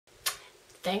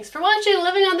Thanks for watching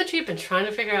Living on the Cheap and trying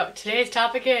to figure out. Today's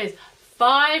topic is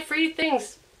 5 free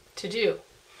things to do.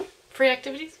 Free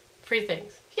activities, free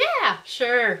things. Yeah,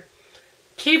 sure.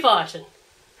 Keep watching.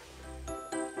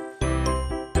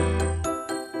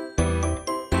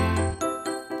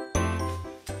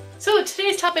 So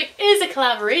today's topic is a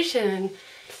collaboration.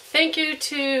 Thank you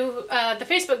to the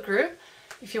Facebook group.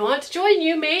 If you want to join,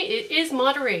 you may. It is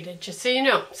moderated, just so you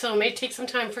know. So it may take some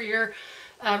time for your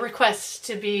requests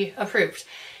to be approved.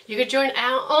 You could join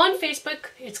out on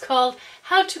Facebook. It's called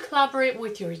How to Collaborate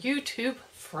with Your YouTube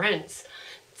Friends.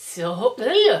 So hope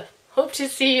to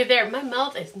see you there. My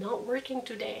mouth is not working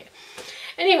today.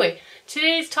 Anyway,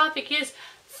 today's topic is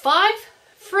 5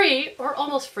 free or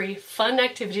almost free fun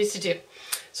activities to do.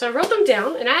 So I wrote them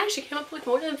down and I actually came up with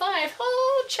more than 5.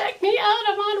 Oh, check me out,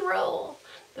 I'm on a roll.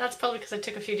 That's probably because I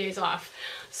took a few days off.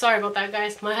 Sorry about that,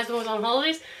 guys. My husband was on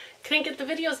holidays. Couldn't get the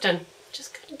videos done.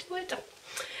 Just couldn't do it.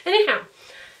 Anyhow,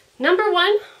 number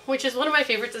 1, which is one of my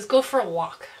favorites, is go for a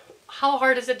walk. How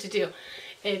hard is it to do?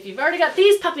 If you've already got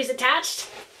these puppies attached,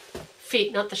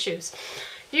 feet, not the shoes,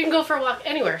 you can go for a walk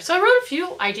anywhere. So I wrote a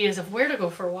few ideas of where to go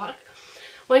for a walk.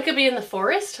 One could be in the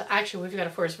forest. Actually, we've got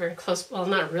a forest very close. Well,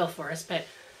 not a real forest, but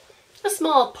a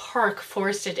small park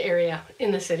forested area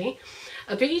in the city.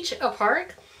 A beach, a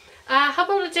park. How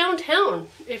about a downtown?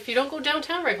 If you don't go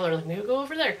downtown regularly, maybe go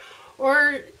over there.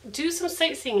 Or do some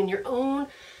sightseeing in your own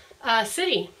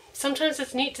city. Sometimes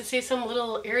it's neat to see some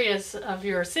little areas of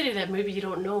your city that maybe you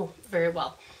don't know very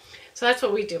well. So that's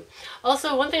what we do.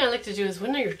 Also, one thing I like to do is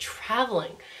when you're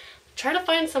traveling, try to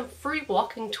find some free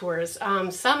walking tours.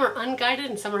 Some are unguided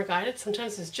and some are guided.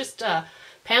 Sometimes it's just a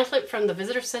pamphlet from the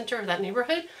visitor center of that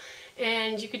neighborhood,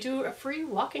 and you could do a free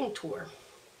walking tour.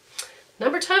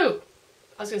 Number 2, I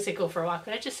was going to say go for a walk,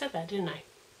 but I just said that, didn't I?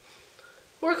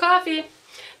 More coffee.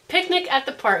 Picnic at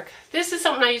the park. This is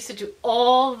something I used to do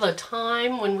all the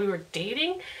time when we were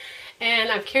dating,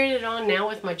 and I've carried it on now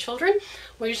with my children.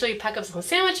 We usually pack up some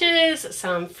sandwiches,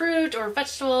 some fruit or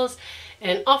vegetables,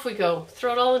 and off we go.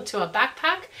 Throw it all into a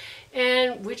backpack,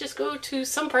 and we just go to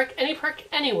some park,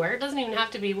 anywhere. It doesn't even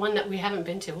have to be one that we haven't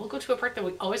been to. We'll go to a park that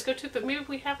we always go to, but maybe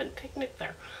we haven't picnicked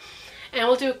there. And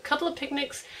we'll do a couple of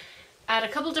picnics at a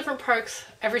couple different parks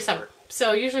every summer.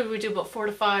 So usually we do about 4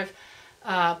 to 5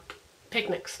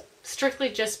 picnics. Strictly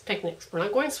just picnics. We're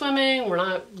not going swimming, we're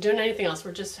not doing anything else.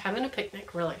 We're just having a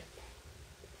picnic, really.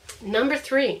 Number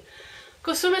 3,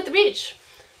 go swim at the beach.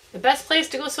 The best place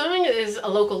to go swimming is a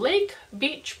local lake,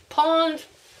 beach, pond,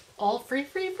 all free,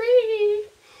 free, free.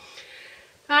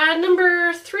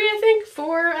 Number 3, I think,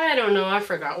 4, I don't know, I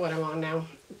forgot what I'm on now.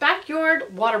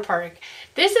 Backyard water park.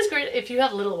 This is great if you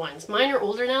have little ones. Mine are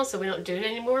older now, so we don't do it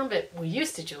anymore, but we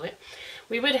used to do it.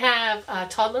 We would have a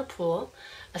toddler pool,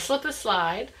 a slip and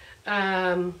slide,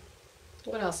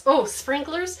 what else? Oh,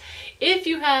 sprinklers. If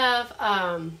you have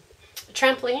a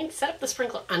trampoline, set up the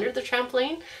sprinkler under the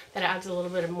trampoline. That adds a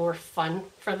little bit of more fun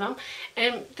for them.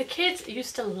 And the kids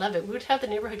used to love it. We would have the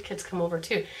neighborhood kids come over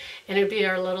too, and it'd be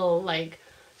our little like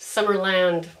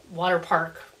Summerland water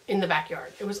park in the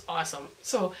backyard. It was awesome.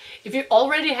 So if you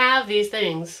already have these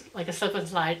things like a slip and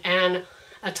slide and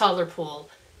a toddler pool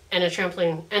and a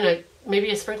trampoline and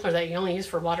maybe a sprinkler that you only use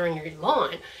for watering your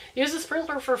lawn, use a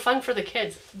sprinkler for fun for the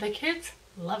kids. The kids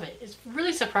love it. It's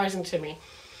really surprising to me.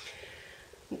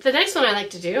 The next one I like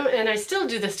to do, and I still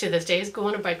do this to this day, is go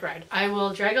on a bike ride. I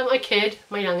will drag out my kid,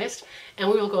 my youngest, and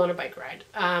we will go on a bike ride.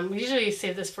 We usually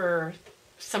save this for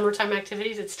summertime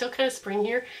activities. It's still kind of spring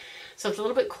here, so it's a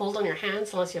little bit cold on your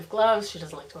hands unless you have gloves. She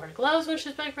doesn't like to wear gloves when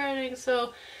she's bike riding, so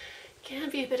it can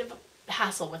be a bit of a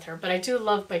hassle with her, but I do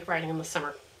love bike riding in the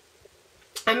summer.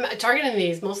 I'm targeting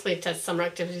these mostly to summer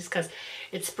activities because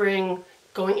it's spring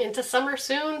going into summer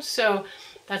soon, so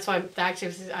that's why the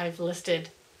activities I've listed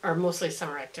are mostly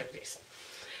summer activities.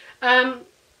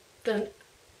 This is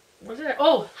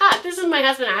my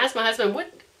husband. I asked my husband,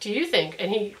 what do you think?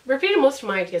 And he repeated most of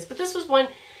my ideas, but this was one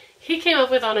he came up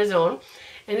with on his own,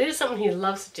 and it is something he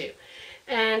loves to do.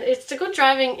 And it's to go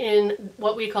driving in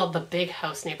what we call the big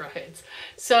house neighborhoods.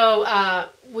 So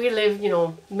we live,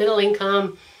 middle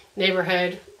income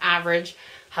neighborhood, average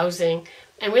housing,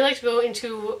 and we like to go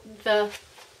into the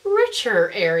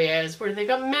richer areas where they've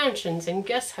got mansions and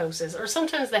guest houses, or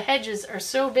sometimes the hedges are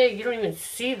so big you don't even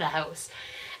see the house.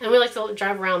 And we like to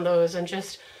drive around those and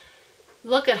just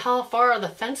look at how far the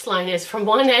fence line is from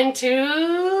one end to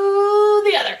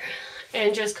the other,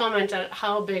 and just comment on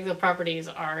how big the properties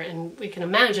are, and we can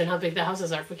imagine how big the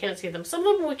houses are if we can't see them. Some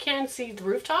of them we can see the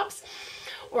rooftops,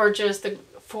 or just the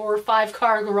 4 or 5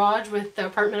 car garage with the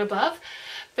apartment above,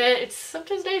 but it's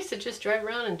sometimes nice to just drive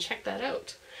around and check that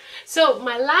out. So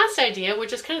my last idea,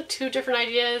 which is kind of two different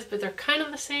ideas, but they're kind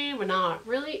of the same, but not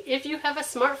really. If you have a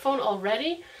smartphone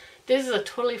already, this is a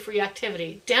totally free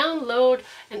activity. Download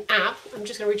an app. I'm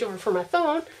just going to reach over for my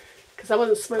phone because I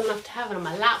wasn't smart enough to have it on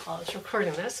my lap while I was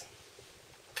recording this.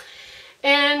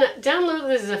 And download,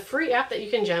 this is a free app that you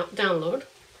can download.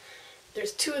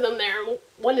 There's two of them there.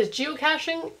 One is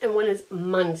geocaching and one is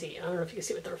Munzie. I don't know if you can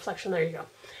see with the reflection. There you go.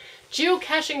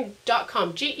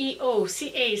 Geocaching.com,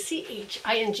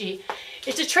 Geocaching.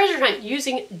 It's a treasure hunt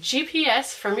using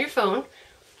GPS from your phone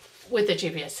with the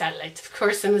GPS satellites, of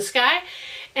course, in the sky.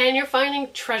 And you're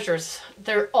finding treasures.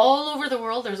 They're all over the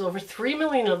world. There's over 3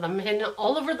 million of them hidden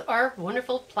all over our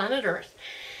wonderful planet Earth.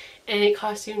 And it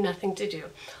costs you nothing to do.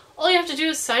 All you have to do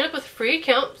is sign up with a free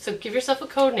account. So give yourself a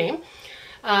code name.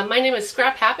 My name is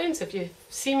Scrap Happens. If you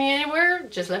see me anywhere,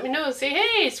 just let me know. Say,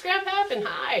 hey, Scrap Happen,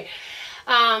 hi.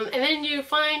 And then you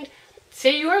find,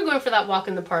 say you are going for that walk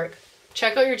in the park.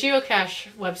 Check out your geocache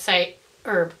website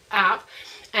or app,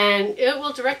 and it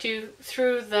will direct you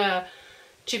through the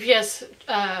GPS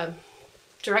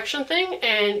direction thing.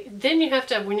 And then you have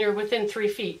to, when you're within 3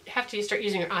 feet, have to start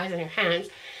using your eyes and your hands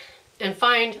and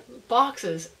find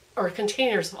boxes or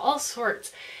containers of all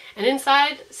sorts. And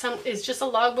inside some is just a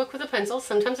logbook with a pencil.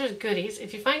 Sometimes there's goodies.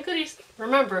 If you find goodies,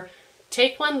 remember,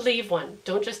 take one, leave one.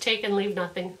 Don't just take and leave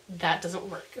nothing. That doesn't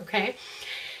work, okay?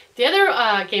 The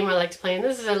other game I like to play, and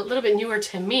this is a little bit newer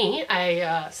to me.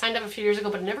 I signed up a few years ago,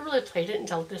 but I never really played it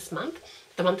until this month,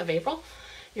 the month of April.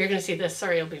 You're going to see this,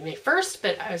 sorry, it'll be May 1st,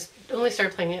 but I only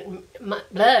started playing it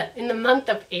in the month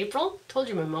of April. Told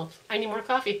you my mouth, I need more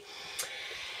coffee.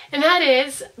 And that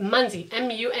is Munzie,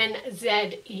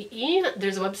 M-U-N-Z-E-E.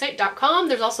 There's a website.com.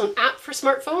 There's also an app for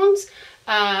smartphones.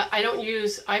 I don't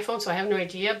use iPhone, so I have no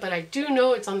idea, but I do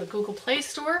know it's on the Google Play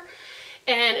Store.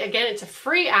 And again, it's a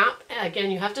free app.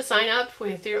 Again, you have to sign up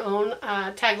with your own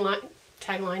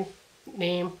tagline,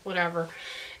 name, whatever.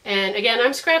 And again,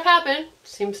 I'm Scrap Happen.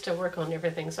 Seems to work on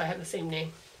everything, so I have the same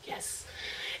name. Yes.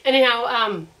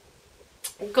 Anyhow,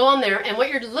 go on there, and what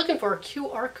you're looking for are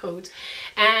QR codes,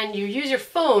 and you use your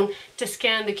phone to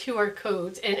scan the QR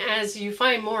codes, and as you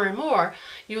find more and more,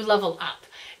 you level up.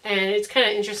 And it's kind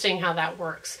of interesting how that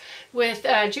works. With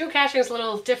geocaching, it's a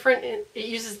little different. It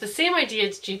uses the same idea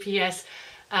as GPS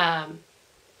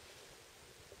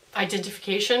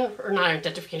identification, or not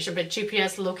identification, but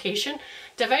GPS location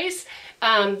device.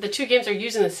 The two games are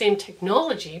using the same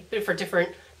technology, but for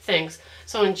different things.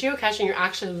 So in geocaching, you're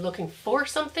actually looking for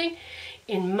something.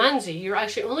 In Munzie, you're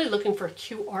actually only looking for a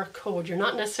QR code. You're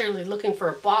not necessarily looking for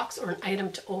a box or an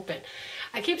item to open.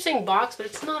 I keep saying box, but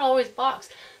it's not always box.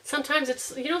 Sometimes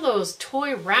it's, you know, those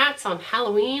toy rats on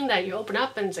Halloween that you open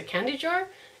up and it's a candy jar?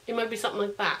 It might be something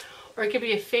like that. Or it could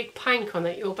be a fake pine cone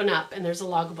that you open up and there's a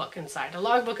logbook inside. A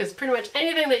logbook is pretty much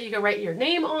anything that you can write your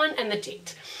name on and the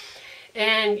date.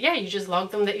 And yeah, you just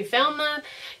log them that you found them.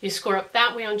 You score up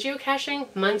that way on geocaching.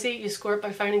 Munzie, you score up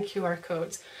by finding QR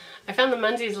codes. I found the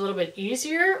Munzie is a little bit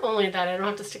easier, only that I don't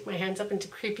have to stick my hands up into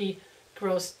creepy,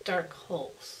 gross, dark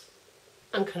holes.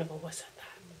 I'm kind of a wuss at that.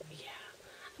 Yeah.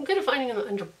 I'm good at finding them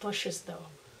under bushes, though.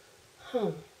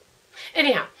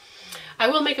 Anyhow, I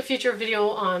will make a future video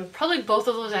on probably both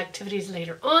of those activities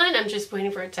later on. I'm just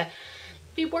waiting for it to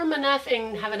be warm enough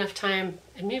and have enough time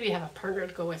and maybe have a partner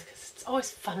to go with, because it's always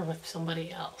fun with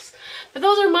somebody else. But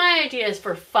those are my ideas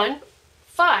for fun.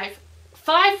 Five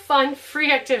fun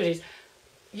free activities.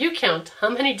 You count. How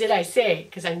many did I say?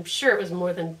 Because I'm sure it was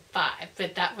more than 5,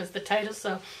 but that was the title, so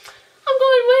I'm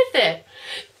going with it.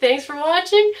 Thanks for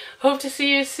watching. Hope to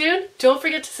see you soon. Don't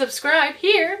forget to subscribe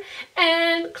here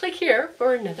and click here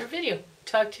for another video.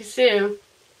 Talk to you soon.